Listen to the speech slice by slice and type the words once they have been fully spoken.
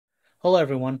Hello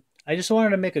everyone. I just wanted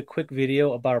to make a quick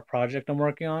video about a project I'm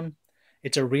working on.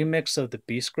 It's a remix of the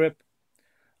Beastgrip.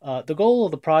 The goal of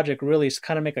the project really is to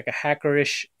kind of make like a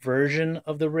hackerish version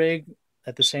of the rig.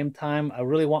 At the same time, I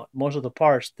really want most of the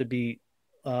parts to be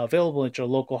available at your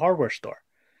local hardware store.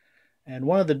 And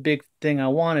one of the big thing I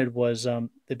wanted was to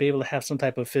be able to have some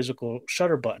type of physical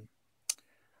shutter button.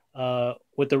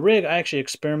 With the rig, I actually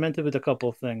experimented with a couple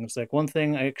of things. Like one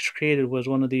thing I created was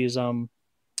one of these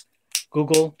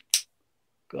Google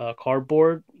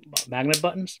cardboard magnet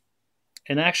buttons,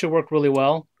 and it actually worked really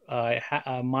well.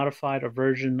 I modified a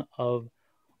version of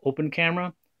Open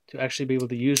Camera to actually be able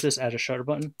to use this as a shutter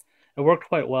button. It worked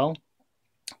quite well,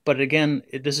 but again,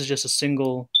 this is just a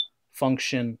single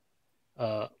function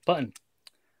button.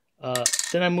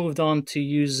 Then I moved on to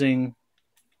using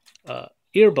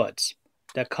earbuds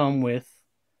that come with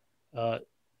a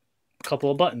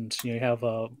couple of buttons. You have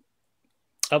a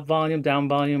up volume, down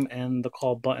volume, and the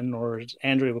call button, or as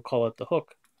Android would call it, the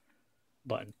hook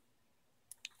button.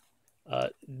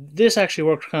 This actually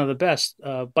works kind of the best.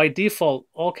 By default,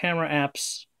 all camera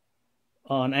apps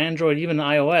on Android, even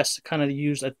iOS, kind of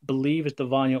use, I believe, it's the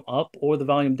volume up or the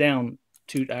volume down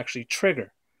to actually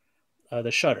trigger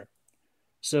the shutter.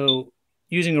 So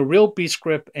using a real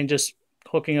Beastgrip and just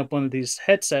hooking up one of these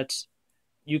headsets,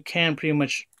 you can pretty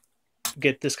much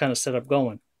get this kind of setup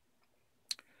going.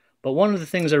 But one of the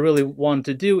things I really wanted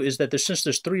to do is that since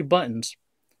there's three buttons,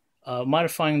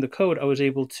 modifying the code, I was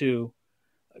able to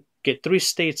get three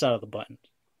states out of the button.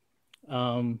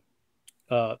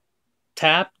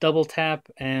 Tap, double tap,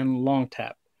 and long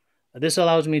tap. This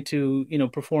allows me to,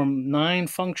 perform 9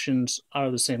 functions out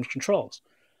of the same controls.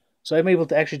 So I'm able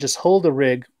to actually just hold the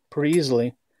rig pretty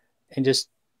easily and just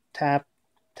tap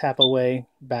away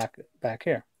back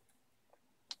here.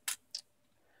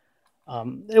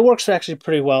 It works actually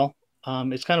pretty well.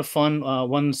 It's kind of fun.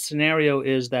 One scenario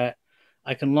is that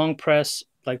I can long press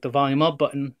like the volume up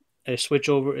button.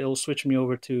 It'll switch me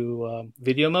over to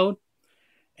video mode,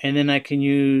 and then I can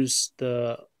use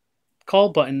the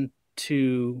call button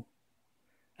to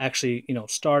actually,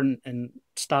 start and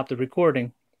stop the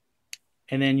recording,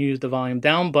 and then use the volume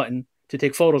down button to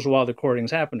take photos while the recording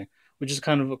is happening, which is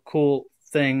kind of a cool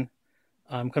thing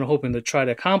I'm kind of hoping to try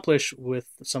to accomplish with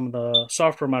some of the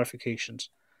software modifications.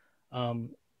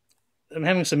 I'm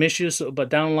having some issues, but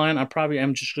down the line, I probably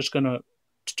am just going to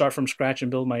start from scratch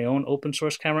and build my own open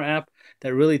source camera app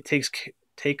that really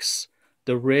takes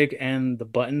the rig and the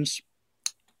buttons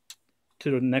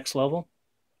to the next level.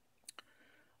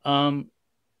 This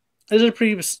is a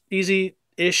pretty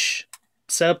easy-ish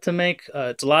setup to make.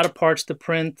 It's a lot of parts to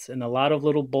print and a lot of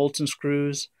little bolts and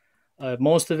screws.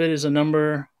 Most of it is a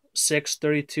number 6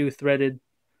 32 threaded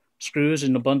screws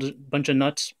and a bunch of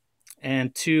nuts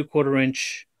and 2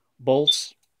 1/4-inch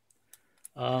bolts.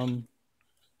 And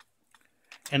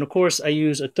of course, I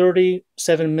use a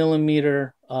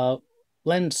 37mm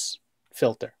lens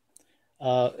filter.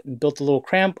 Built a little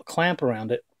clamp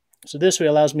around it. So this way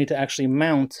allows me to actually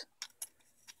mount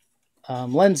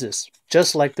lenses,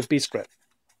 just like the Beastgrip.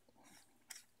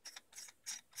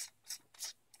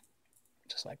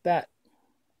 Just like that.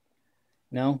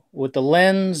 With the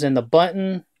lens and the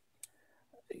button,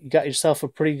 you got yourself a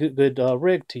pretty good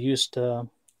rig to use to,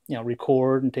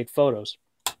 record and take photos.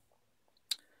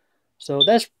 So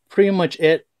that's pretty much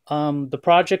it. The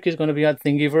project is going to be on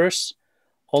Thingiverse.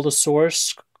 All the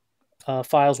source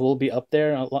files will be up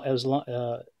there,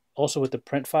 also with the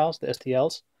print files, the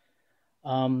STLs.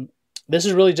 This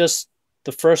is really just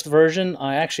the first version.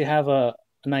 I actually have an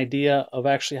idea of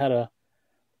actually how to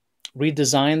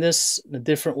redesign this in a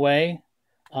different way.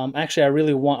 Actually, I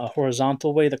really want a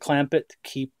horizontal way to clamp it to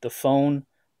keep the phone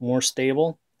more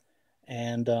stable.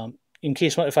 And in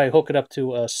case if I hook it up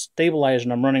to a stabilizer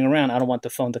and I'm running around, I don't want the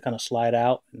phone to kind of slide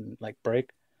out and like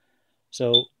break.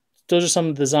 So those are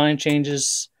some design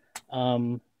changes.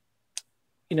 I'm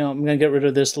going to get rid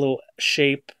of this little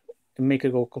shape and make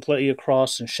it go completely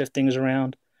across and shift things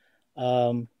around.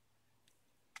 Also,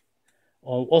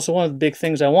 one of the big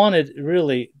things I wanted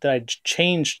really that I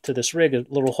changed to this rig is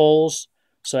little holes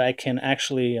so I can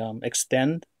actually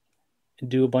extend and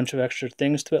do a bunch of extra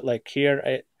things to it. Like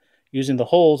here, using the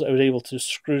holes, I was able to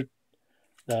screw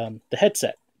the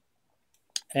headset.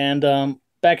 And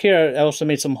back here, I also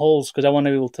made some holes because I want to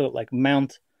be able to like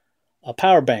mount a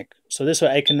power bank. So this way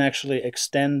I can actually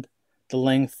extend the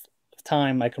length of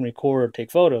time I can record or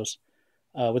take photos.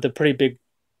 With a pretty big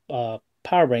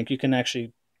power bank, you can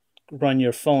actually run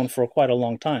your phone for quite a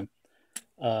long time.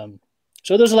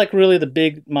 So those are like really the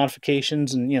big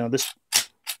modifications, and this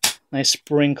nice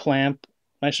spring clamp,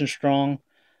 nice and strong.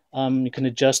 You can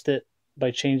adjust it by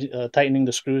tightening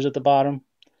the screws at the bottom.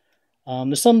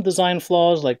 There's some design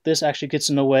flaws, like this actually gets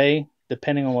in the way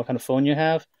depending on what kind of phone you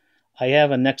have. I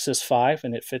have a Nexus 5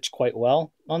 and it fits quite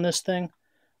well on this thing.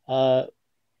 Uh,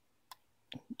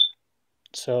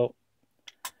 so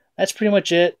that's pretty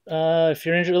much it. If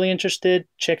you're really interested,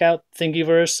 check out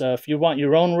Thingiverse. If you want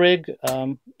your own rig,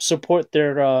 support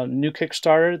their new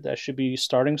Kickstarter that should be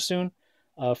starting soon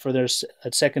for their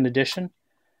second edition.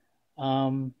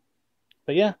 Um,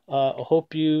 but yeah, I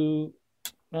hope you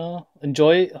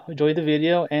enjoy the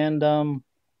video, and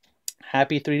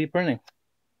happy 3D printing.